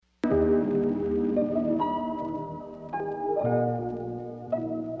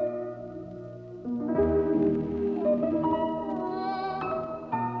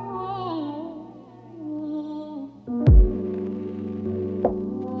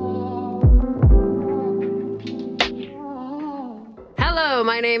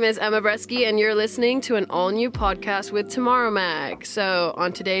my name is Emma Breschi, and you're listening to an all-new podcast with Tomorrow Mag. So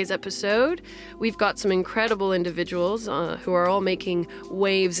on today's episode, we've got some incredible individuals who are all making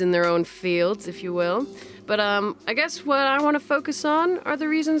waves in their own fields, if you will. But I guess what I want to focus on are the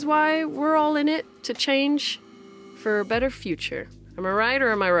reasons why we're all in it to change for a better future. Am I right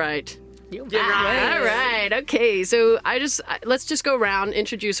or am I right? You're right. All right. Okay. So let's just go around,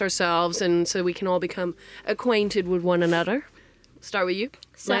 introduce ourselves, and so we can all become acquainted with one another. Start with you.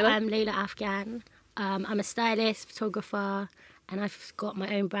 So Leila? I'm Leila Afghan. I'm a stylist, photographer, and I've got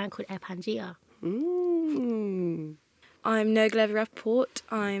my own brand called Air. Mm. I'm Noga Levy-Rapoport.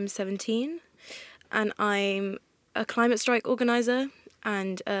 I'm 17, and I'm a climate strike organiser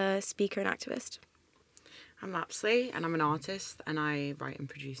and a speaker and activist. I'm Lapsley, and I'm an artist, and I write and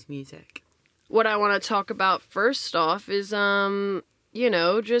produce music. What I want to talk about first off is,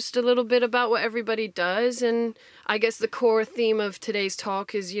 just a little bit about what everybody does. And I guess the core theme of today's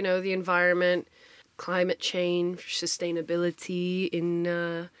talk is, the environment, climate change, sustainability in,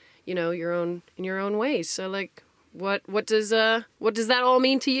 your own ways. So, like, what does that all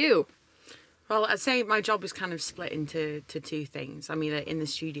mean to you? Well, I'd say my job is kind of split into two things. I'm either in the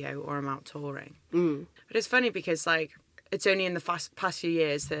studio or I'm out touring. Mm. But it's funny because, like, it's only in the past few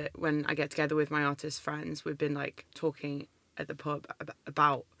years that when I get together with my artist friends, we've been, like, talking at the pub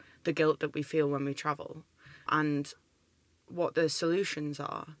about the guilt that we feel when we travel and what the solutions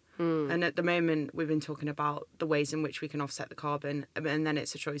are. And at the moment, we've been talking about the ways in which we can offset the carbon. And then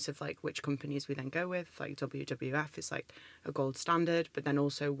it's a choice of, like, which companies we then go with. Like, WWF is, like, a gold standard. But then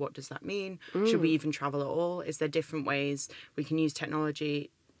also, what does that mean? Should we even travel at all? Is there different ways we can use technology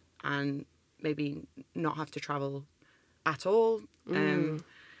and maybe not have to travel at all?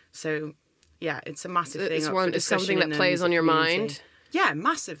 So, yeah, it's a massive thing. It's something that plays on your mind. Yeah,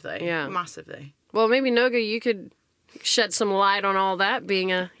 massively. Yeah. Massively. Well, maybe, Noga, you could shed some light on all that,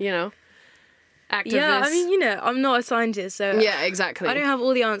 being a, activist. Yeah, I mean, I'm not a scientist, so yeah, exactly. I don't have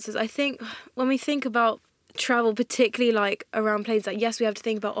all the answers. I think when we think about travel, particularly like around planes, like, yes, we have to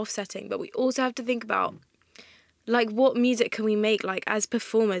think about offsetting, but we also have to think about, like, what music can we make, like, as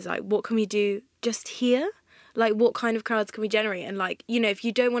performers, like, what can we do just here? Like, what kind of crowds can we generate? And, like, if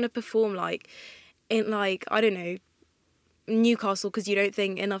you don't want to perform, like, in, like, I don't know, Newcastle because you don't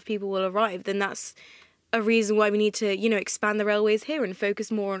think enough people will arrive, then that's a reason why we need to, expand the railways here and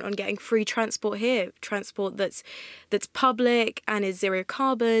focus more on getting free transport here, transport that's public and is zero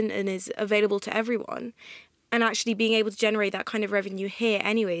carbon and is available to everyone. And actually being able to generate that kind of revenue here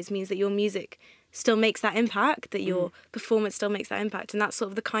anyways means that your music still makes that impact, that your performance still makes that impact. And that's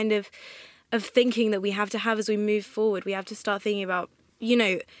sort of the kind of thinking that we have to have as we move forward. We have to start thinking about,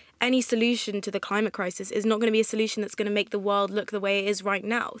 any solution to the climate crisis is not going to be a solution that's going to make the world look the way it is right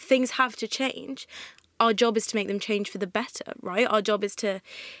now. Things have to change. Our job is to make them change for the better, right? Our job is to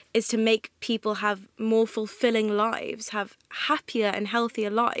make people have more fulfilling lives, have happier and healthier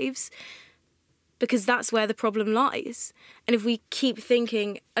lives, because that's where the problem lies. And if we keep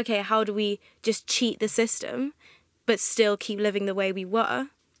thinking, okay, how do we just cheat the system, but still keep living the way we were,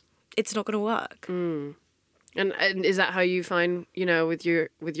 it's not going to work. And is that how you find, with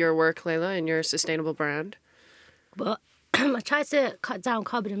your work, Leila, and your sustainable brand? Well, I try to cut down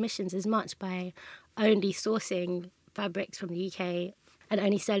carbon emissions as much by only sourcing fabrics from the UK and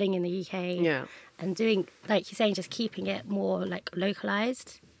only selling in the UK. Yeah. And doing, like you're saying, just keeping it more, like,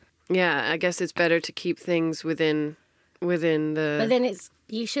 localised. Yeah, I guess it's better to keep things within the... But then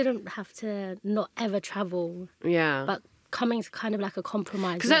you shouldn't have to not ever travel. Yeah. But coming to kind of like a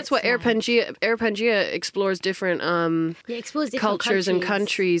compromise. Because that's what Air Pangea explores different explores different cultures and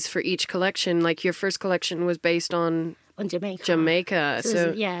countries for each collection. Like, your first collection was based on Jamaica.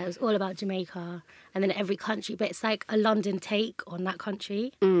 So it was all about Jamaica. And then every country, but it's like a London take on that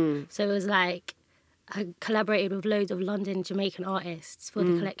country. So it was like I collaborated with loads of London Jamaican artists for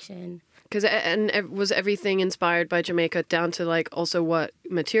the collection. And was everything inspired by Jamaica down to, like, also what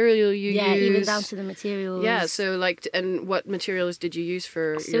material you use? Yeah, even down to the materials. Yeah, so, like, and what materials did you use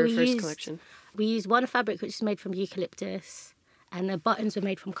for your first collection? We used one fabric which is made from eucalyptus, and the buttons were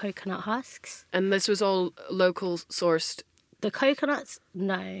made from coconut husks. And this was all local sourced? The coconuts,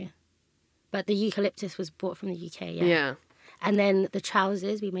 no. But the eucalyptus was brought from the UK, Yeah. And then the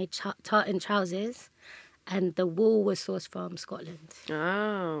trousers, we made tartan trousers, and the wool was sourced from Scotland.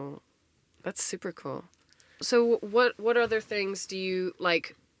 Oh, that's super cool. So what other things do you,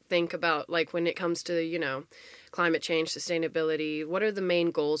 like, think about, like, when it comes to, climate change, sustainability? What are the main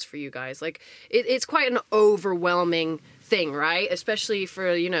goals for you guys? Like, it's quite an overwhelming thing, right? Especially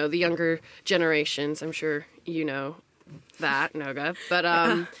for, the younger generations. I'm sure you know that, Noga.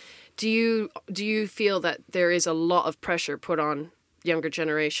 But do you feel that there is a lot of pressure put on younger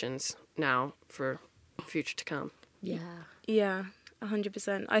generations now for future to come. Yeah,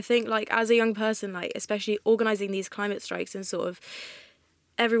 100%. I think, like, as a young person, like, especially organising these climate strikes and sort of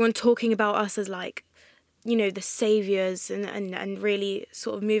everyone talking about us as, like, you know, the saviours and really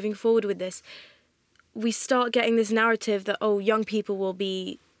sort of moving forward with this, we start getting this narrative that, oh, young people will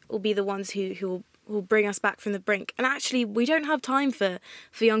be the ones who will bring us back from the brink. And actually, we don't have time for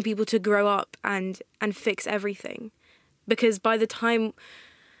young people to grow up and fix everything. Because by the time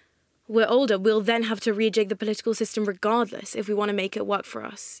we're older, we'll then have to rejig the political system regardless if we want to make it work for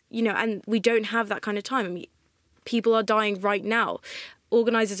us. You know, and we don't have that kind of time. I mean, people are dying right now.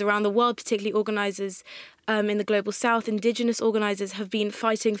 Organisers around the world, particularly organisers in the global south, indigenous organisers have been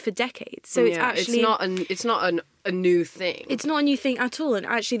fighting for decades. So it's actually... It's not a new thing. It's not a new thing at all. And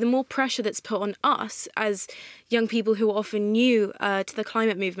actually, the more pressure that's put on us as young people who are often new to the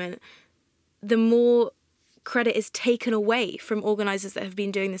climate movement, the more credit is taken away from organisers that have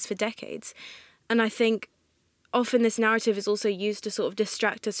been doing this for decades. And I think often this narrative is also used to sort of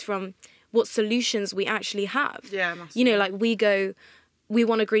distract us from what solutions we actually have. Yeah, massively. You know, like we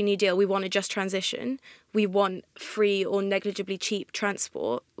want a Green New Deal, we want a just transition, we want free or negligibly cheap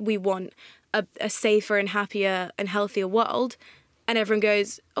transport, we want a safer and happier and healthier world, and everyone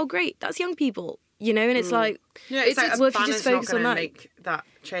goes, oh great, that's young people, you know, and it's like, yeah, it's like well, if you just focus on that, make that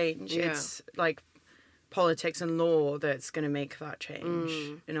change. Yeah. It's like politics and law that's going to make that change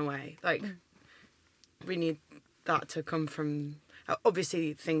in a way. Like we need that to come from,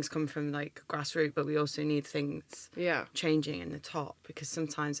 obviously things come from like grassroots, but we also need things changing in the top, because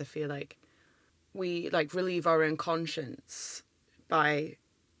sometimes I feel like we like relieve our own conscience by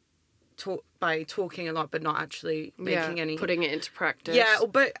talking a lot but not actually making putting it into practice. Yeah,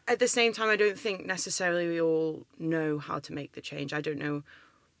 but at the same time I don't think necessarily we all know how to make the change. I don't know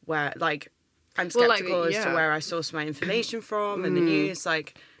where, like, I'm skeptical as to where I source my information from and the news.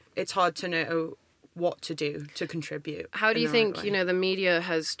 Like, it's hard to know what to do to contribute. How do you think, you know, the media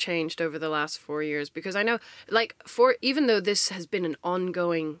has changed over the last 4 years? Because I know, like, even though this has been an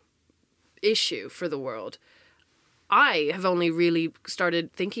ongoing issue for the world, I have only really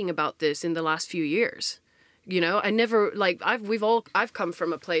started thinking about this in the last few years. You know, I never, like, I've come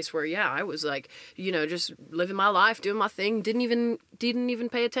from a place where, I was like, you know, just living my life, doing my thing, didn't even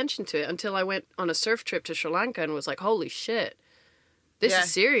pay attention to it until I went on a surf trip to Sri Lanka and was like, holy shit, this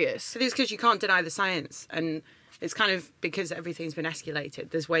is serious. So it's because you can't deny the science, and it's kind of because everything's been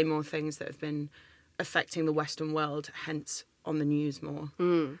escalated. There's way more things that have been affecting the Western world, hence on the news more.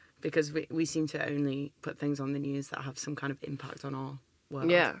 Because we seem to only put things on the news that have some kind of impact on our world.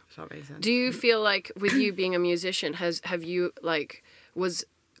 Yeah. If that makes sense. Do you feel like, with you being a musician, have you, like, was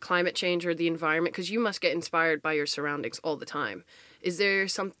climate change or the environment, because you must get inspired by your surroundings all the time.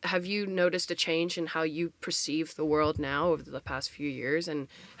 Have you noticed a change in how you perceive the world now over the past few years, and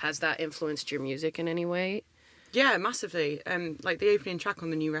has that influenced your music in any way? Yeah, massively. Like, the opening track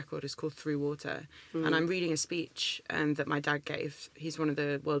on the new record is called Through Water, and I'm reading a speech that my dad gave. He's one of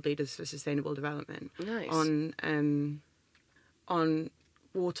the world leaders for sustainable development. Nice. On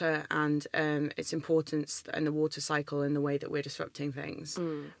water and its importance and the water cycle and the way that we're disrupting things.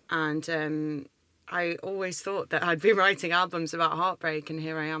 And I always thought that I'd be writing albums about heartbreak, and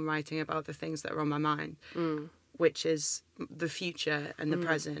here I am writing about the things that are on my mind, which is the future and the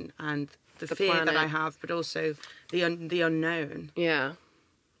present and the fear planet that I have, but also the unknown. Yeah.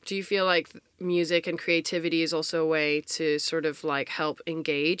 Do you feel like music and creativity is also a way to sort of like help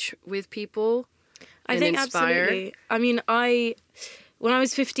engage with people? I think inspire? Absolutely. I mean, when I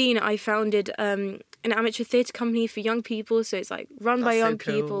was 15, I founded an amateur theatre company for young people. So it's like run by young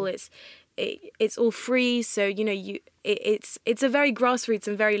people. It's all free. So, you know, it's a very grassroots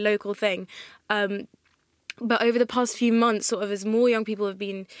and very local thing. But over the past few months, sort of as more young people have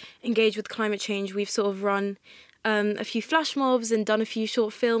been engaged with climate change, we've sort of run a few flash mobs and done a few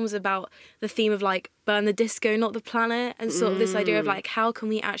short films about the theme of like burn the disco, not the planet, and sort of this idea of like how can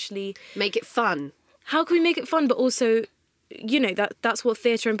we actually make it fun? How can we make it fun, but also, you know, that's what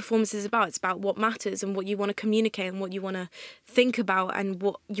theatre and performance is about. It's about what matters and what you want to communicate and what you want to think about and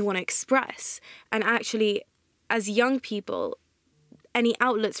what you want to express. And actually, as young people, any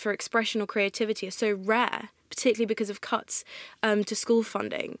outlets for expression or creativity are so rare, particularly because of cuts to school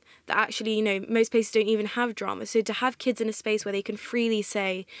funding, that actually, you know, most places don't even have drama. So to have kids in a space where they can freely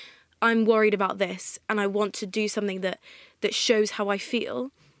say, I'm worried about this and I want to do something that shows how I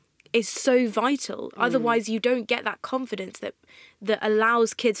feel, is so vital. Otherwise, you don't get that confidence that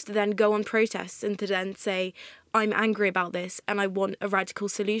allows kids to then go on protests and to then say, I'm angry about this and I want a radical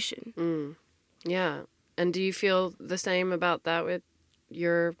solution. Yeah. And do you feel the same about that with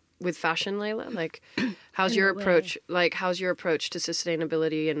your with fashion, Leila? Like, how's your approach? Like, how's your approach to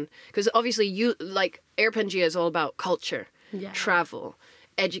sustainability? And because obviously you like Air Pangea is all about culture, travel,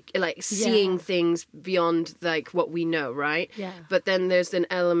 seeing things beyond like what we know, right? Yeah. But then there's an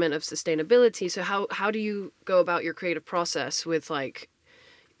element of sustainability. So how do you go about your creative process with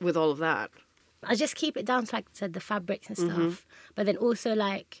all of that? I just keep it down to, like I said, the fabrics and stuff. But then also,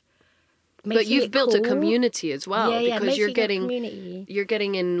 like, but you've built a community as well, because you're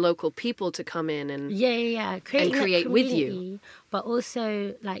getting in local people to come in and create with you. But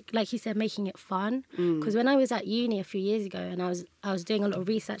also, like you said, making it fun. Because when I was at uni a few years ago, and I was doing a lot of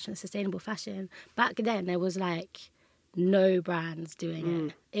research on sustainable fashion, back then there was like no brands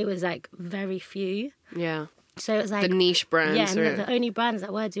doing it. It was like very few. Yeah. So it was like the niche brands. Yeah, and the only brands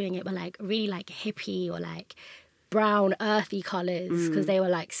that were doing it were like really like hippie or like brown earthy colours, because they were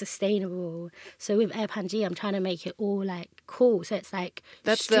like sustainable. So with Air Pangea, I'm trying to make it all like cool. So it's like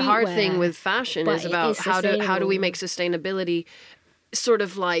that's the hard thing with fashion, is about how do we make sustainability sort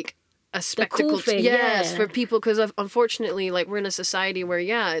of like a spectacle, cool thing, for people, because unfortunately, like, we're in a society where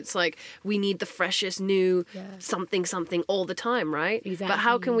it's like we need the freshest new something all the time, right? Exactly. But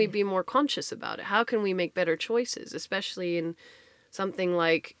how can we be more conscious about it? How can we make better choices, especially in something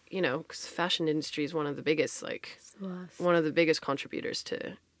like, because the fashion industry is one of the biggest contributors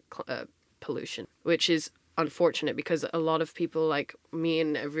to pollution, which is unfortunate, because a lot of people like me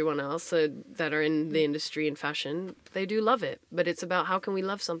and everyone else that are in the industry in fashion, they do love it, but it's about how can we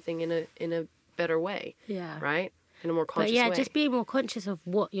love something in a better way, right? In a more conscious way. Just being more conscious of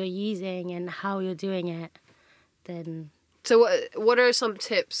what you're using and how you're doing it. Then so what are some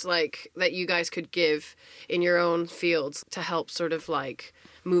tips like that you guys could give in your own fields to help sort of like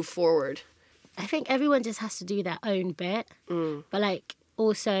move forward? I think everyone just has to do their own bit, but like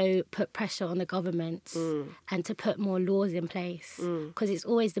also put pressure on the government and to put more laws in place, because it's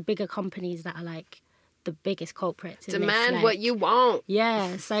always the bigger companies that are like the biggest culprits. Demand what you want. Yeah,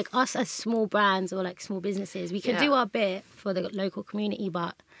 it's like us as small brands or like small businesses, we can do our bit for the local community,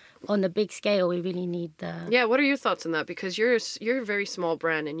 but on the big scale, we really need the... Yeah, what are your thoughts on that? Because you're a very small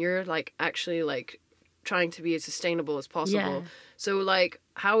brand and you're like actually like trying to be as sustainable as possible. Yeah. So like,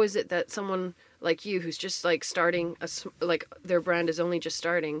 how is it that someone like you, who's just like starting like their brand is only just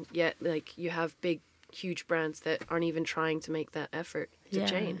starting, yet like you have big, huge brands that aren't even trying to make that effort to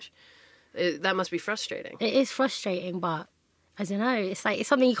change? That must be frustrating. It is frustrating, but I don't know. It's like it's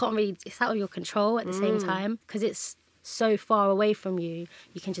something you can't really. It's out of your control at the same time, because it's so far away from you.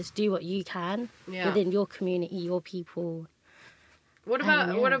 You can just do what you can within your community, your people. What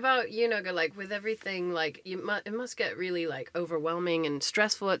about you, Noga? Like with everything, like it must get really like overwhelming and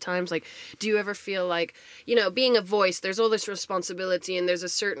stressful at times. Like, do you ever feel like, being a voice, there's all this responsibility and there's a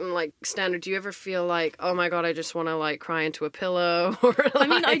certain like standard. Do you ever feel like, oh my God, I just want to like cry into a pillow? Or like... I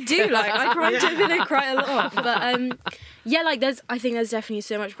mean, I do I cry into a pillow quite a lot. But I think there's definitely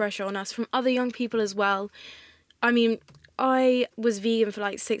so much pressure on us from other young people as well. I mean, I was vegan for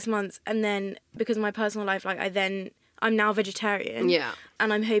like 6 months, and then because of my personal life, I'm now vegetarian. Yeah.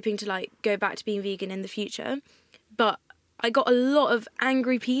 And I'm hoping to like go back to being vegan in the future. But I got a lot of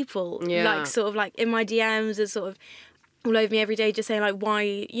angry people, like sort of like in my DMs and sort of all over me every day, just saying like,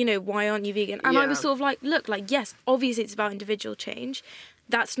 why aren't you vegan? And I was sort of like, look, like, yes, obviously it's about individual change.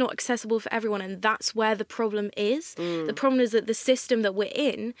 That's not accessible for everyone, and that's where the problem is. The problem is that the system that we're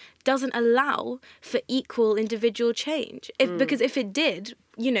in doesn't allow for equal individual change. Because if it did,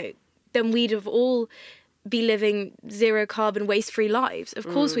 then we'd have all be living zero carbon waste-free lives. Of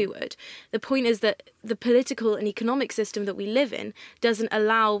course we would. The point is that the political and economic system that we live in doesn't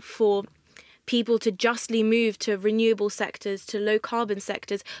allow for people to justly move to renewable sectors, to low carbon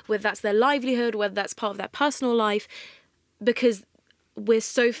sectors, whether that's their livelihood, whether that's part of their personal life, because we're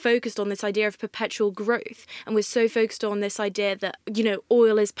so focused on this idea of perpetual growth, and we're so focused on this idea that,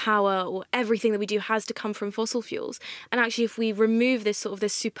 oil is power, or everything that we do has to come from fossil fuels. And actually, if we remove this sort of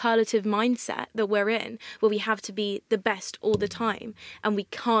this superlative mindset that we're in, where we have to be the best all the time and we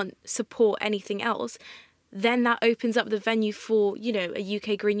can't support anything else, then that opens up the venue for, a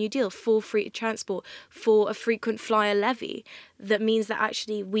UK Green New Deal, for free transport, for a frequent flyer levy. That means that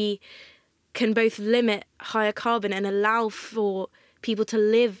actually we can both limit higher carbon and allow for people to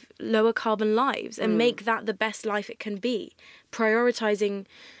live lower carbon lives and make that the best life it can be. Prioritising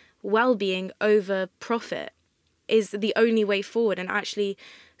well-being over profit is the only way forward, and actually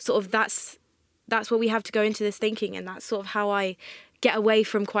sort of that's what we have to go into this thinking, and that's sort of how I get away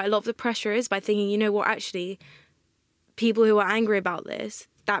from quite a lot of the pressure, is by thinking, actually people who are angry about this,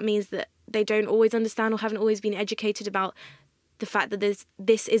 that means that they don't always understand or haven't always been educated about the fact that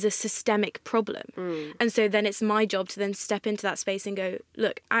this is a systemic problem. And so then it's my job to then step into that space and go,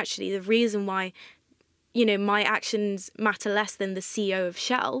 look, actually, the reason why, you know, my actions matter less than the CEO of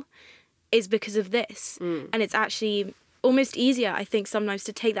Shell is because of this. And it's actually almost easier, I think, sometimes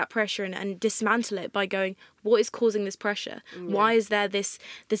to take that pressure and dismantle it by going, what is causing this pressure? Why is there this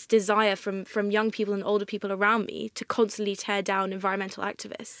desire from young people and older people around me to constantly tear down environmental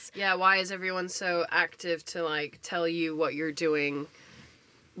activists? Yeah, why is everyone so active to, like, tell you what you're doing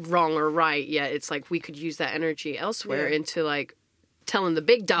wrong or right? Yeah, it's like we could use that energy elsewhere into, like, telling the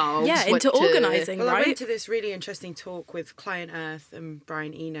big dogs into organising, Well, right? I went to this really interesting talk with Client Earth and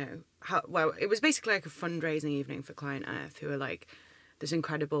Brian Eno. It was basically like a fundraising evening for Client Earth, who are like this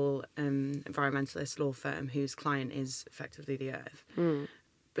incredible environmentalist law firm whose client is effectively the Earth.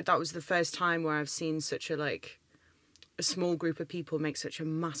 But that was the first time where I've seen such a small group of people make such a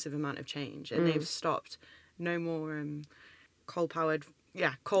massive amount of change, and they've stopped no more coal power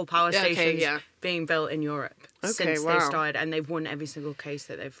stations being built in Europe since they started, and they've won every single case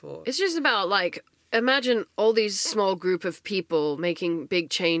that they've fought. It's just about, like, imagine all these small group of people making big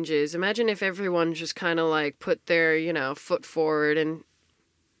changes. Imagine if everyone just kind of, like, put their, you know, foot forward. And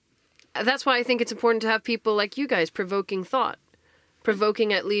that's why I think it's important to have people like you guys provoking thought.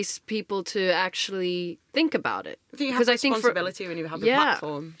 Provoking at least people to actually think about it. I think you have responsibility when you have a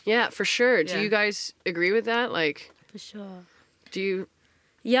platform. Yeah, for sure. Yeah. Do you guys agree with that? Like, For sure. do you...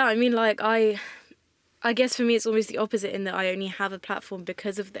 Yeah, I mean, like, I guess for me it's almost the opposite in that I only have a platform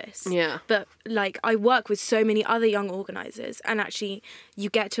because of this. Yeah. But, like, I work with so many other young organisers, and actually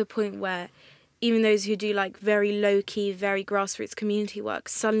you get to a point where even those who do, like, very low-key, very grassroots community work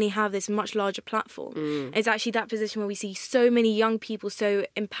suddenly have this much larger platform. It's actually that position where we see so many young people so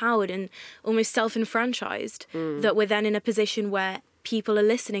empowered and almost self-enfranchised that we're then in a position where people are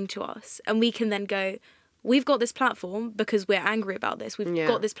listening to us, and we can then go, we've got this platform because we're angry about this. We've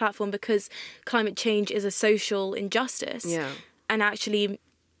got this platform because climate change is a social injustice. Yeah. And actually,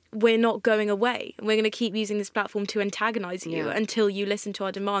 we're not going away. We're going to keep using this platform to antagonise you until you listen to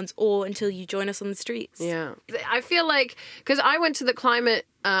our demands or until you join us on the streets. Yeah. I feel like, because I went to the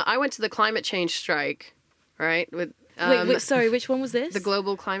climate change strike, right? With Wait, sorry, which one was this? the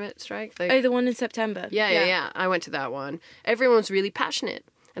global climate strike. the one in September. Yeah. I went to that one. Everyone's really passionate.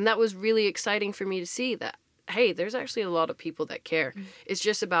 And that was really exciting for me to see that, hey, there's actually a lot of people that care. It's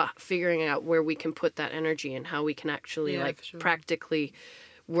just about figuring out where we can put that energy and how we can actually practically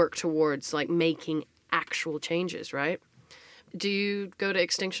work towards like making actual changes, right? Do you go to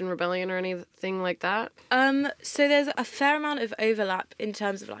Extinction Rebellion or anything like that? So there's a fair amount of overlap in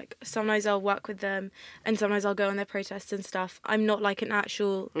terms of like sometimes I'll work with them and sometimes I'll go on their protests and stuff. I'm not like an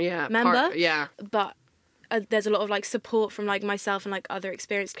actual member, but there's a lot of like support from like myself and like other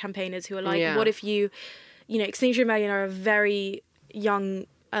experienced campaigners who are like, what if you know, Extinction Rebellion are a very young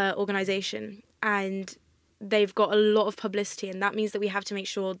organisation and they've got a lot of publicity, and that means that we have to make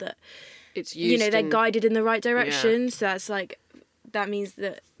sure that it's used, they're guided in the right direction. So that's like, that means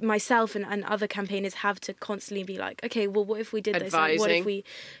that myself and other campaigners have to constantly be like, okay, well, what if we did this? Like, what if we...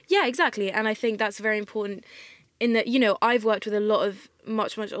 Yeah, exactly. And I think that's very important in that, you know, I've worked with a lot of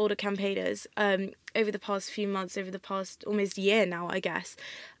much, much older campaigners over the past few months, over the past almost year now, I guess.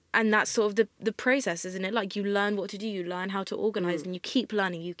 And that's sort of the process, isn't it? Like, you learn what to do, you learn how to organise, and you keep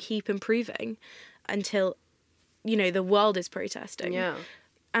learning, you keep improving until, you know, the world is protesting. Yeah.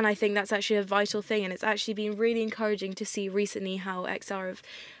 And I think that's actually a vital thing. And it's actually been really encouraging to see recently how XR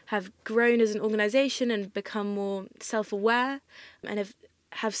have grown as an organisation and become more self-aware and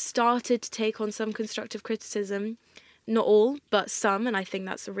have started to take on some constructive criticism. Not all, but some. And I think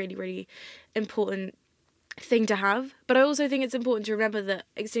that's a really, really important thing to have. But I also think it's important to remember that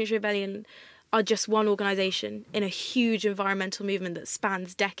Extinction Rebellion are just one organisation in a huge environmental movement that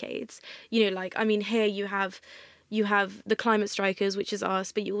spans decades. You know, like, I mean, here you have the Climate Strikers, which is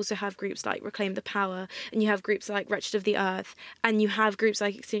us, but you also have groups like Reclaim the Power, and you have groups like Wretched of the Earth, and you have groups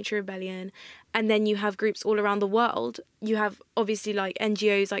like Extinction Rebellion, and then you have groups all around the world. You have, obviously, like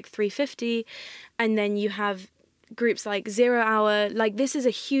NGOs like 350, and then you have groups like 0 Hour. Like, this is a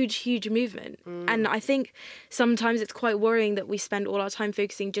huge, huge movement. And I think sometimes it's quite worrying that we spend all our time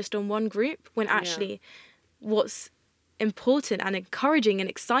focusing just on one group, when actually what's important and encouraging and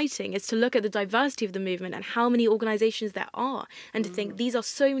exciting is to look at the diversity of the movement and how many organisations there are, and to think these are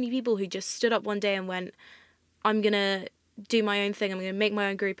so many people who just stood up one day and went, I'm going to do my own thing, I'm going to make my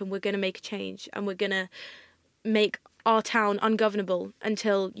own group, and we're going to make a change, and we're going to make our town ungovernable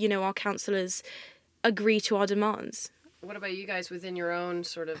until, you know, our councillors agree to our demands. What about you guys within your own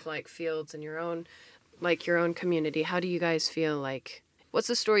sort of like fields and your own community? How do you guys feel like What's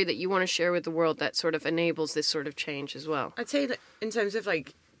the story that you want to share with the world that sort of enables this sort of change as well? I'd say that in terms of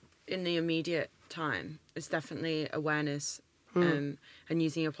like in the immediate time, it's definitely awareness and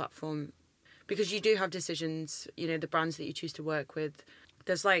using your platform, because you do have decisions, you know, the brands that you choose to work with.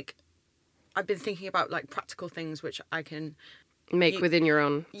 There's like, I've been thinking about like practical things which I can Make within your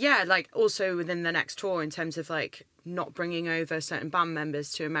own. Yeah, like also within the next tour in terms of like not bringing over certain band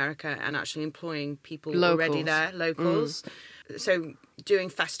members to America and actually employing people already there, locals. So doing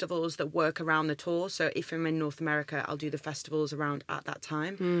festivals that work around the tour. So if I'm in North America, I'll do the festivals around at that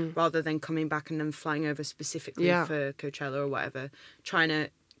time rather than coming back and then flying over specifically for Coachella or whatever. Trying to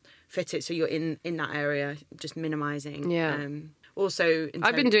fit it so you're in that area, just minimizing. Yeah. Also,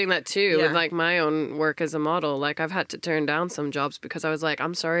 I've been doing that too with like my own work as a model. Like I've had to turn down some jobs because I was like,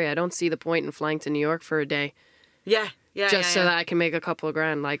 I'm sorry, I don't see the point in flying to New York for a day. Just so that I can make a couple of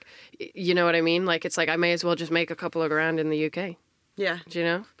grand. Like, you know what I mean? Like, it's like I may as well just make a couple of grand in the UK. Yeah. Do you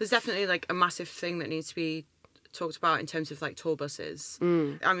know? There's definitely like a massive thing that needs to be talked about in terms of like tour buses. I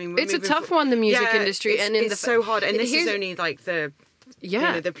mean, it's a tough one, the music industry, and it's so hard. And this is only like the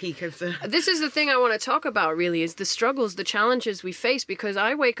the peak of the. This is the thing I want to talk about. Really, is the struggles, the challenges we face. Because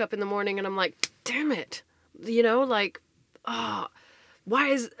I wake up in the morning and I'm like, damn it, you know, like, why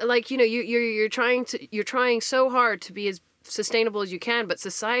is like, you know, you're trying so hard to be as sustainable as you can, but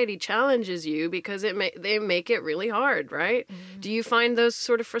society challenges you because they make it really hard, right? Do you find those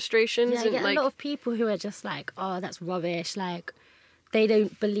sort of frustrations? Yeah, I get a lot of people who are just like, oh, that's rubbish, like they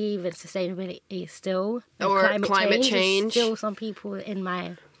don't believe in sustainability still, or climate change. There's still some people in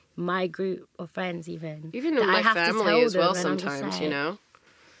my group of friends even in my family as well sometimes, you know.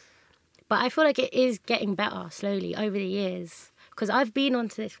 But I feel like it is getting better slowly over the years. Because I've been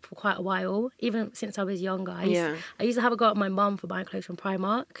onto this for quite a while, even since I was younger. I used to have a go at my mum for buying clothes from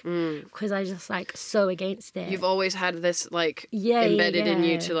Primark because I was just like so against it. You've always had this like embedded in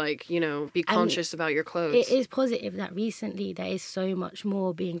you to like, you know, be conscious about your clothes. It is positive that recently there is so much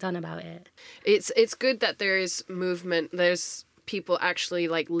more being done about it. It's good that there is movement. There's people actually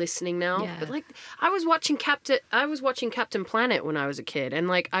like listening now. But like I was watching Captain Planet when I was a kid, and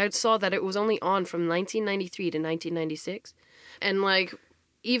like I saw that it was only on from 1993 to 1996. And, like,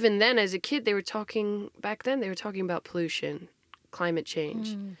 even then, as a kid, they were talking about pollution, climate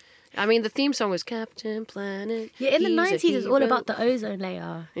change. I mean, the theme song was Captain Planet. Yeah, in the 90s, it was all about the ozone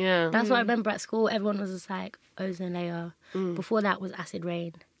layer. Yeah. That's what I remember at school. Everyone was just like, ozone layer. Before that was acid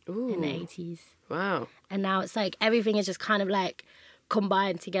rain in the 80s. Wow. And now it's like everything is just kind of like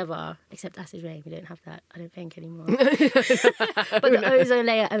combined together, except acid rain. We don't have that, I don't think, anymore. But the ozone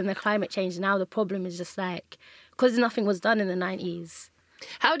layer and the climate change, now the problem is just like, because nothing was done in the 90s.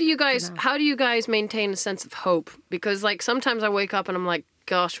 How do you guys maintain a sense of hope? Because like sometimes I wake up and I'm like,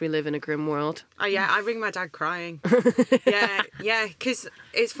 gosh, we live in a grim world. Oh yeah, I ring my dad crying. yeah, because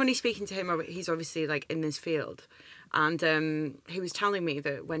it's funny speaking to him. He's obviously like in this field, and he was telling me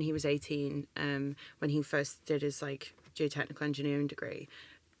that when he was 18, when he first did his like geotechnical engineering degree,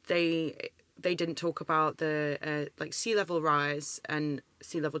 they didn't talk about the like sea level rise and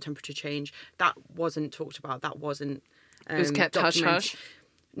sea level temperature change. That wasn't talked about. That wasn't it was kept hush-hush?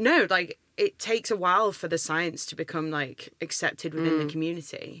 No, like it takes a while for the science to become like accepted within the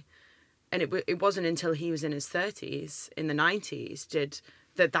community. And it wasn't until he was in his 30s, in the 90s,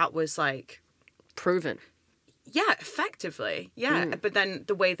 that was like... proven. Yeah, effectively. Yeah. But then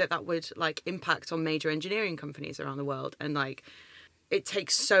the way that would like impact on major engineering companies around the world, and like it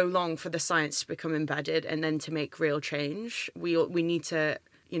takes so long for the science to become embedded and then to make real change. We need to,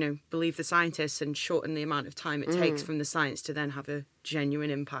 you know, believe the scientists and shorten the amount of time it takes from the science to then have a genuine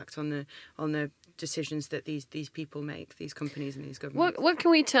impact on the decisions that these people make, these companies and these governments. What can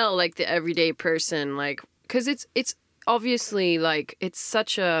we tell like the everyday person, like, because it's obviously like it's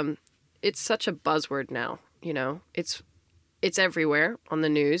such a buzzword now, you know. It's everywhere on the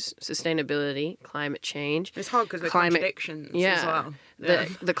news. Sustainability, climate change. It's hard because of contradictions as well. Yeah.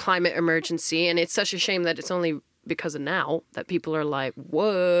 The climate emergency. And it's such a shame that it's only because of now that people are like,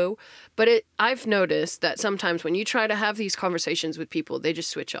 whoa. But I've noticed that sometimes when you try to have these conversations with people, they just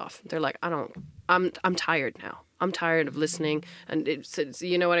switch off. They're like, I'm tired now. I'm tired of listening. And it's,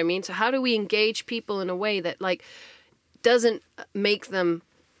 you know what I mean? So how do we engage people in a way that like doesn't make them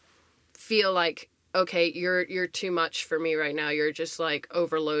feel like, okay, you're too much for me right now. You're just like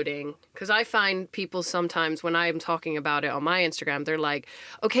overloading. Because I find people sometimes when I'm talking about it on my Instagram, they're like,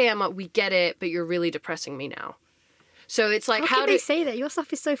 okay, Emma, we get it, but you're really depressing me now. So it's like, how do they say that? Your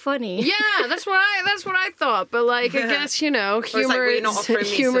stuff is so funny. Yeah, that's what I thought. But like, I guess, you know, humor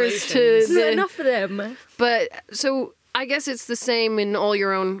is to not enough for them. But so I guess it's the same in all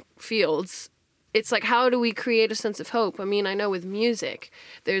your own fields. it's like, how do we create a sense of hope? I mean, I know with music,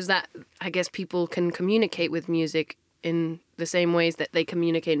 there's that, I guess people can communicate with music in the same ways that they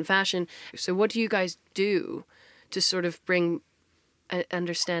communicate in fashion. So what do you guys do to sort of bring an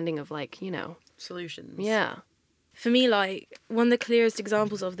understanding of, like, you know... Solutions. Yeah. For me, like, one of the clearest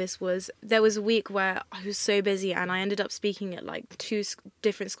examples of this was there was a week where I was so busy and I ended up speaking at, like, 2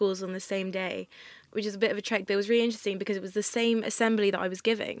 different schools on the same day, which is a bit of a trek, but it was really interesting because it was the same assembly that I was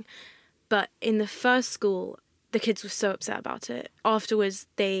giving. But in the first school, the kids were so upset about it. Afterwards,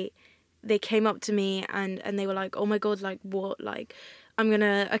 they came up to me and they were like, oh my God, like, what? Like, I'm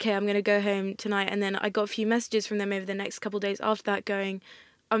gonna go home tonight. And then I got a few messages from them over the next couple of days after that going,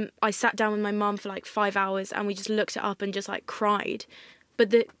 I sat down with my mum for like 5 hours and we just looked it up and just like cried. But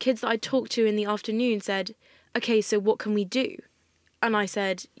the kids that I talked to in the afternoon said, okay, so what can we do? And I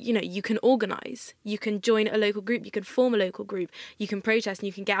said, you know, you can organise, you can join a local group, you can form a local group, you can protest and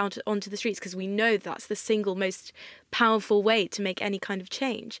you can get out onto the streets because we know that's the single most powerful way to make any kind of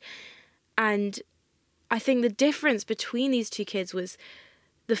change. And I think the difference between these 2 kids was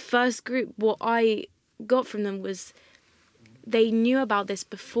the first group, what I got from them was they knew about this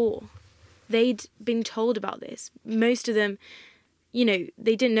before. They'd been told about this. Most of them, you know,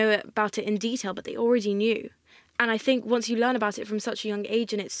 they didn't know about it in detail, but they already knew. And I think once you learn about it from such a young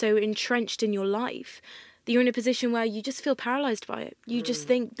age and it's so entrenched in your life, that you're in a position where you just feel paralysed by it. You just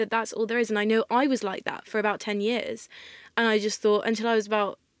think that that's all there is. And I know I was like that for about 10 years. And I just thought, until I was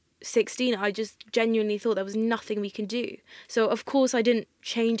about 16, I just genuinely thought there was nothing we can do. So of course I didn't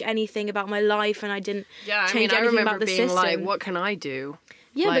change anything about my life and I didn't change anything about the system. I remember being like, what can I do?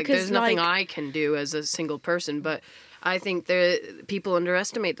 Yeah, like, because there's nothing I can do as a single person. But I think people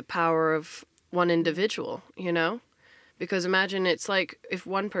underestimate the power of one individual, you know? Because imagine it's like, if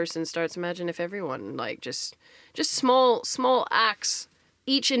one person starts, imagine if everyone, like, just small acts,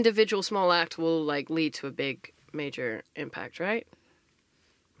 each individual small act will, like, lead to a big, major impact, right?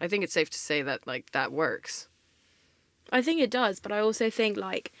 I think it's safe to say that, like, that works. I think it does, but I also think,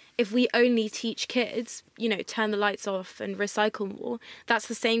 like, if we only teach kids, you know, turn the lights off and recycle more, that's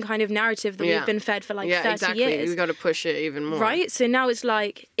the same kind of narrative that we've been fed for, like, 30 exactly. years. We've got to push it even more. Right? So now it's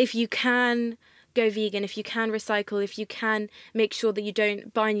like, if you can go vegan, if you can recycle, if you can make sure that you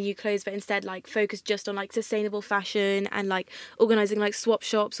don't buy new clothes but instead like focus just on like sustainable fashion and like organising like swap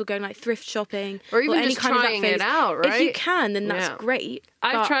shops or going like thrift shopping or even any just kind trying of that phase. It out, right? If you can, then that's great.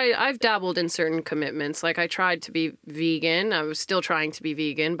 I've dabbled in certain commitments. Like I tried to be vegan. I was still trying to be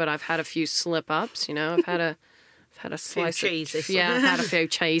vegan, but I've had a few slip ups, you know. I've had a slice of cheese. I've had a few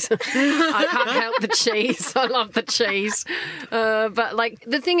cheese. I can't help the cheese. I love the cheese. But like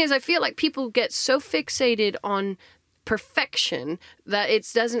the thing is, I feel like people get so fixated on perfection that it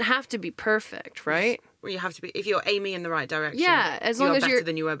doesn't have to be perfect, right? Well, you have to be, if you're aiming in the right direction. Yeah, as long as you're better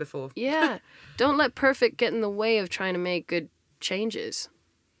than you were before. Yeah, don't let perfect get in the way of trying to make good changes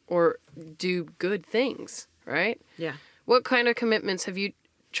or do good things, right? Yeah. What kind of commitments have you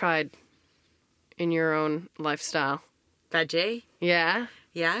tried in your own lifestyle? Veggie. Yeah.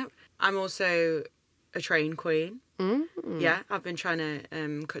 Yeah. I'm also a train queen. Mm-hmm. Yeah. I've been trying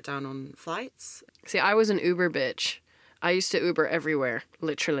to cut down on flights. See, I was an Uber bitch. I used to Uber everywhere,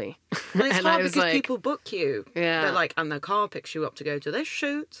 literally. And it's and hard I was because like, people book you. Yeah. They're like, and the car picks you up to go to this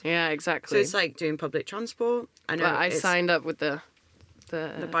shoot. Yeah, exactly. So it's like doing public transport. I know. But I signed up with the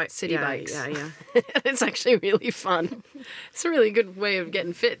city bikes. Yeah. It's actually really fun. It's a really good way of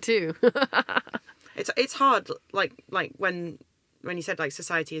getting fit too. It's hard, like when you said like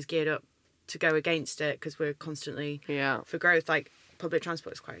society is geared up to go against it because we're constantly for growth. Like public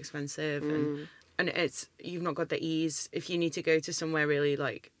transport is quite expensive, and it's you've not got the ease. If you need to go to somewhere really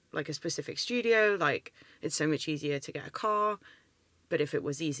like a specific studio, like it's so much easier to get a car. But if it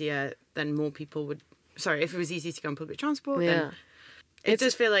was easier, then more people would. Sorry, if it was easy to go on public transport, then it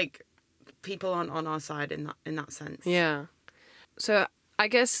does feel like people aren't on our side in that sense. Yeah. So I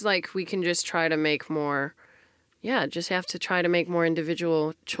guess like we can just try to make more, just have to try to make more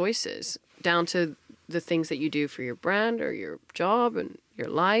individual choices down to the things that you do for your brand or your job and your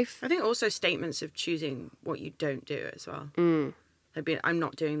life. I think also statements of choosing what you don't do as well. I'm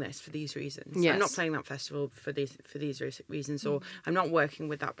not doing this for these reasons. Yes. I'm not playing that festival for these reasons, or I'm not working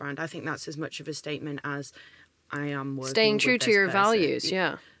with that brand. I think that's as much of a statement as I am working Staying with true this to your person. values,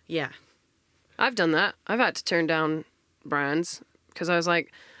 yeah. Yeah. I've done that. I've had to turn down brands because I was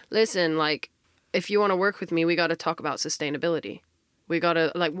like, listen, like, if you want to work with me, we got to talk about sustainability. We got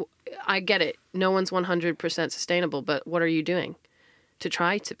to, like, I get it. No one's 100% sustainable, but what are you doing to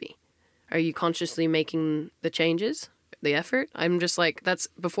try to be? Are you consciously making the changes, the effort? I'm just like, that's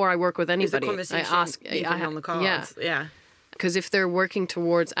before I work with anybody. Is the conversation I ask, even on the cards? Yeah. Yeah. Because if they're working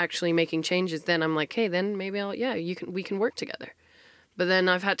towards actually making changes, then I'm like, hey, then maybe we can work together. But then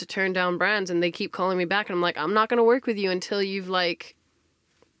I've had to turn down brands and they keep calling me back and I'm like, I'm not going to work with you until you've like,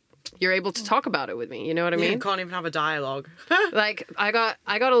 you're able to talk about it with me. You know what I mean? You can't even have a dialogue. Like I got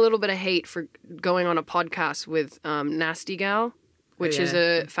a little bit of hate for going on a podcast with Nasty Gal, which is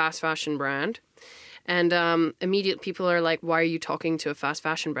a fast fashion brand. And immediately people are like, why are you talking to a fast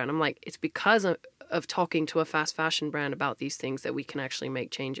fashion brand? I'm like, it's because of talking to a fast fashion brand about these things that we can actually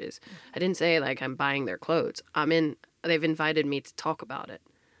make changes. I didn't say like I'm buying their clothes. They've invited me to talk about it.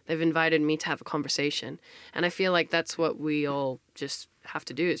 They've invited me to have a conversation. And I feel like that's what we all just have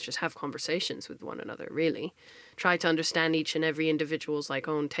to do, is just have conversations with one another, really. Try to understand each and every individual's like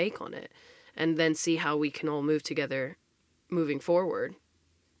own take on it, and then see how we can all move together moving forward.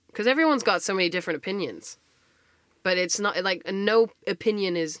 Because everyone's got so many different opinions. But it's not like no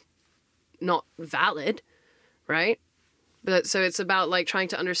opinion is not valid, right? But so it's about like trying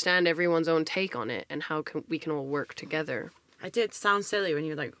to understand everyone's own take on it and how we can all work together. I did sound silly when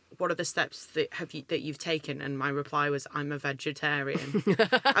you were like, what are the steps that you've taken? And my reply was, I'm a vegetarian.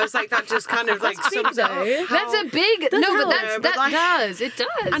 I was like, that just kind of like sums up. That's a big... No, but it does.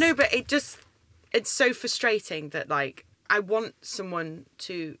 I know, but it's so frustrating that like, I want someone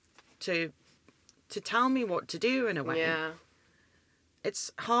to tell me what to do in a way. Yeah.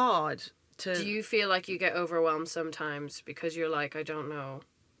 It's hard to... Do you feel like you get overwhelmed sometimes because you're like, I don't know?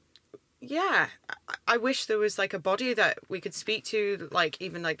 Yeah, I wish there was like a body that we could speak to, like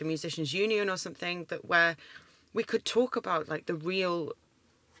even like the Musicians Union or something, that where we could talk about like the real,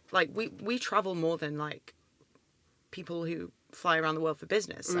 like we travel more than like people who fly around the world for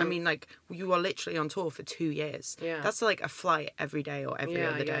business. I mean, like you are literally on tour for 2 years. Yeah, that's like a flight every day or every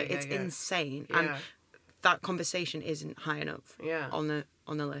other day. It's insane, and that conversation isn't high enough.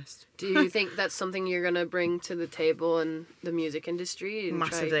 On the list. Do you think that's something you're gonna bring to the table in the music industry?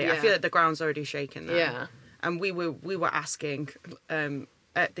 Massively. I feel like the ground's already shaken now. Yeah. And we were asking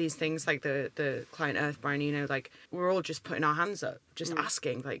at these things like the Client Earth brand, you know, like we're all just putting our hands up, just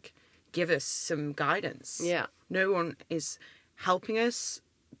asking, like, give us some guidance. Yeah. No one is helping us.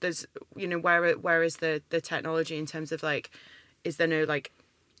 There's, you know, where is the technology in terms of like, is there no like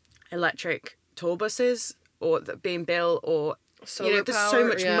electric tour buses or being built, or solar you know, there's power, so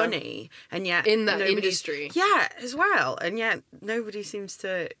much money, and yet in that industry, as well, and yet nobody seems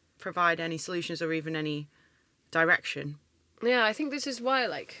to provide any solutions or even any direction. Yeah, I think this is why,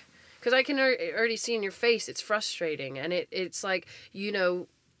 like, because I can already see in your face it's frustrating, and it's like, you know,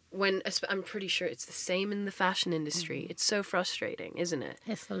 when I'm pretty sure it's the same in the fashion industry. It's so frustrating, isn't it?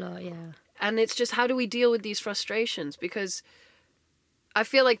 It's a lot, yeah. And it's just, how do we deal with these frustrations? Because I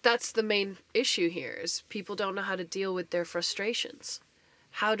feel like that's the main issue here, is people don't know how to deal with their frustrations.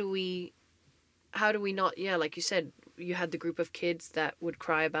 How do we not, like you said, you had the group of kids that would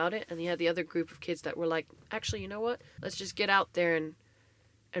cry about it, and you had the other group of kids that were like, actually, you know what? Let's just get out there and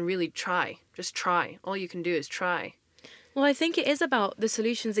really try. Just try. All you can do is try. Well, I think it is about the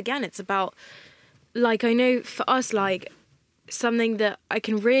solutions again. It's about, like, I know for us, like, something that I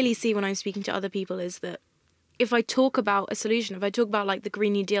can really see when I'm speaking to other people is that if I talk about a solution, if I talk about like the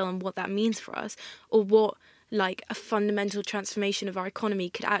Green New Deal and what that means for us, or what like a fundamental transformation of our economy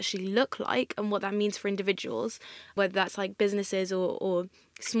could actually look like, and what that means for individuals, whether that's like businesses or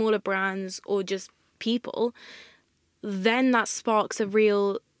smaller brands or just people, then that sparks a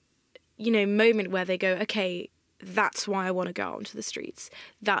real, you know, moment where they go, okay, that's why I want to go out onto the streets.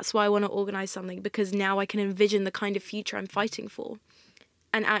 That's why I want to organise something, because now I can envision the kind of future I'm fighting for.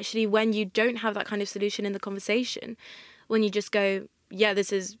 And actually, when you don't have that kind of solution in the conversation, when you just go, yeah,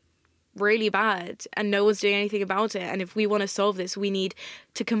 this is really bad and no one's doing anything about it, and if we want to solve this, we need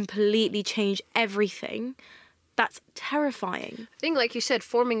to completely change everything, that's terrifying. I think, like you said,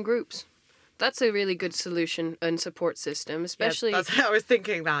 forming groups. That's a really good solution and support system, especially... Yeah, I was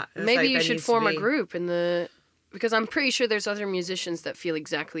thinking that. Maybe you should form a group because I'm pretty sure there's other musicians that feel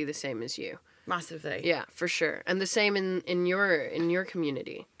exactly the same as you. Massively. Yeah, for sure. And the same in your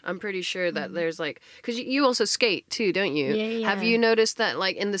community. I'm pretty sure that there's like, because you also skate too, don't you? Yeah. Have you noticed that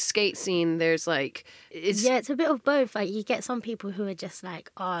like in the skate scene there's like it's a bit of both. Like you get some people who are just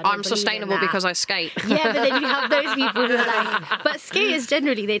like, oh, I'm sustainable because I skate. Yeah, but then you have those people who are like, but skaters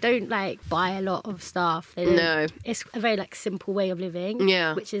generally, they don't like buy a lot of stuff. They don't, no. It's a very like simple way of living.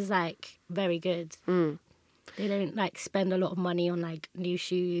 Yeah. Which is like very good. They don't like spend a lot of money on like new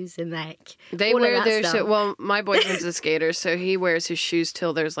shoes and like they all wear of that their stuff. well, my boyfriend's a skater, so he wears his shoes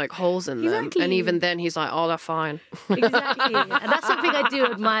till there's like holes in them, and even then he's like, oh, they're fine. Exactly. And that's something I do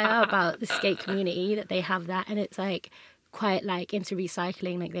admire about the skate community, that they have that, and it's like quite like into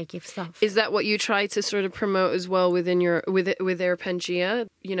recycling, like they give stuff. Is that what you try to sort of promote as well within your with Air Pangea?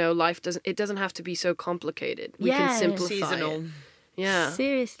 You know, life doesn't have to be so complicated. We can simplify seasonal. it. Yeah.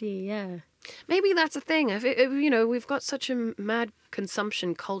 Seriously, yeah. Maybe that's a thing. You know, we've got such a mad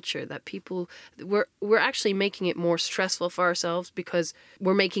consumption culture that we're actually making it more stressful for ourselves because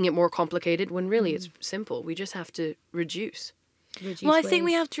we're making it more complicated when really it's simple. We just have to reduce. Well, I think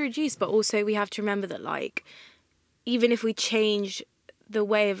we have to reduce, but also we have to remember that, like, even if we change the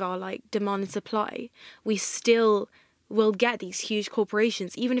way of our, like, demand and supply, we still will get these huge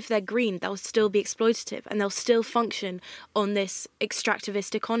corporations. Even if they're green, they'll still be exploitative and they'll still function on this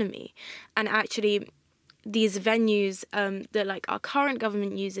extractivist economy. And actually, these venues that, like, our current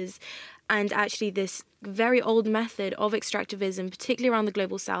government uses, and actually this very old method of extractivism, particularly around the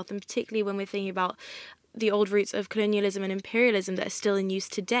global south, and particularly when we're thinking about the old roots of colonialism and imperialism that are still in use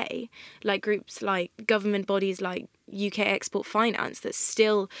today, like groups like government bodies like UK Export Finance that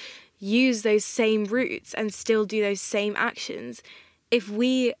still use those same roots and still do those same actions. If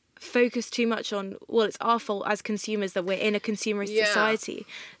we focus too much on, well, it's our fault as consumers that we're in a consumerist society,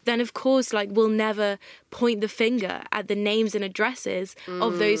 then of course, like, we'll never point the finger at the names and addresses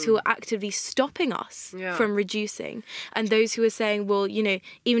of those who are actively stopping us from reducing, and those who are saying, well, you know,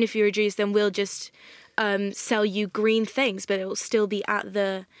 even if you reduce, then we'll just sell you green things, but it will still be at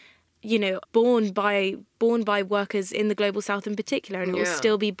the, you know, borne by workers in the global south in particular, and it will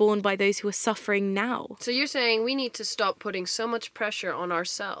still be borne by those who are suffering now. So you're saying we need to stop putting so much pressure on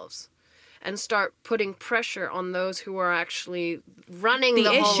ourselves and start putting pressure on those who are actually running the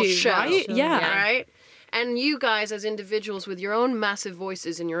whole issue, show, right? Yeah. Right? And you guys as individuals with your own massive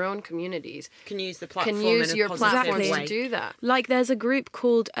voices in your own communities Can use the platform your platforms way. to do that. Like, there's a group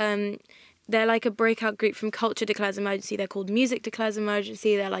called they're like a breakout group from Culture Declares Emergency. They're called Music Declares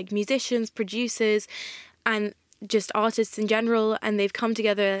Emergency. They're like musicians, producers, and just artists in general. And they've come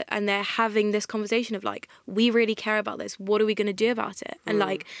together and they're having this conversation of, like, we really care about this. What are we going to do about it? And,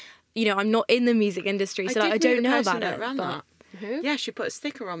 like, you know, I'm not in the music industry, so I don't know about it. But Who? Yeah, she put a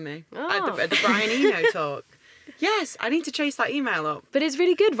sticker on me Oh. at the Brian Eno talk. Yes, I need to chase that email up. But it's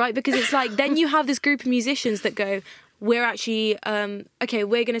really good, right? Because it's like, then you have this group of musicians that go, we're actually, okay,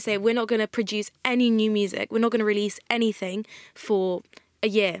 we're going to say we're not going to produce any new music. We're not going to release anything for a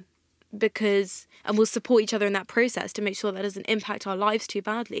year and we'll support each other in that process to make sure that doesn't impact our lives too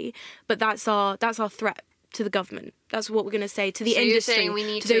badly. But that's our threat to the government. That's what we're going to say to the industry, You're saying we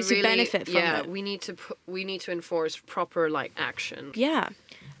need to those really, who benefit from it. we need to enforce proper, like, action. Yeah.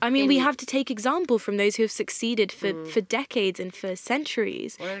 I mean, we have to take example from those who have succeeded for decades and for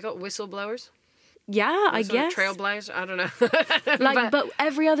centuries. What are they called? Whistleblowers? Yeah, I guess. Trailblazers? I don't know. Like, but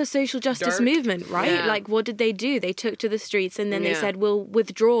every other social justice movement, right? Yeah. Like, what did they do? They took to the streets and then they said, we'll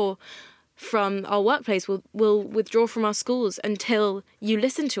withdraw from our workplace, we'll withdraw from our schools until you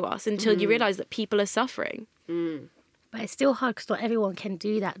listen to us, until you realise that people are suffering. But it's still hard because not everyone can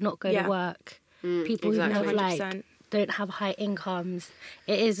do that, not go to work. People who have, like, don't have high incomes.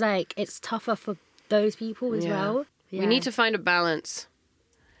 It is, like, it's tougher for those people as well. We need to find a balance.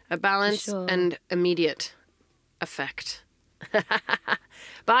 A balance sure. and immediate effect. But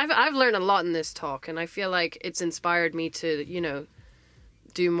I've learned a lot in this talk, and I feel like it's inspired me to, you know,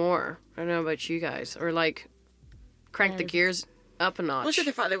 do more. I don't know about you guys. Or, like, crank the gears up a notch. Also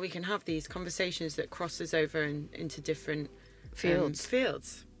the fact that we can have these conversations that crosses over into different Fields.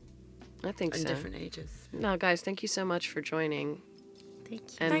 I think and so. different ages. No, guys, thank you so much for joining. Thank you.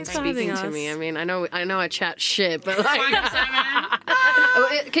 And Thanks for speaking having to us. me. I mean, I know I chat shit, but like,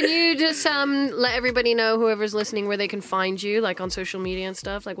 can you just let everybody know, whoever's listening, where they can find you, like on social media and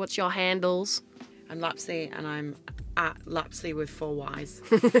stuff? Like, what's your handles? I'm Lapsley, and I'm at Lapsley with 4 Ys.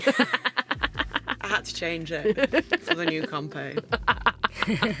 I had to change it for the new compo.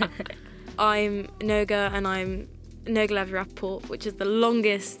 I'm Noga, and I'm Noga Levy-Rapoport, which is the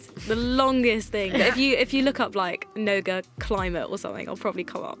longest thing. But if you look up, like, Noga climate or something, I'll probably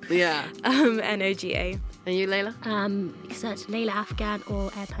come up. Yeah. Noga. And you, Leila? You can search Leila Afghan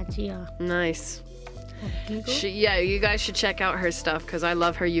or Air Pangea. Nice. on Google. Yeah, you guys should check out her stuff because I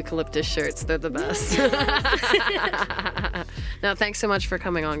love her eucalyptus shirts. They're the best. No, thanks so much for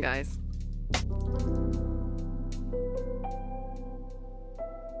coming on, guys.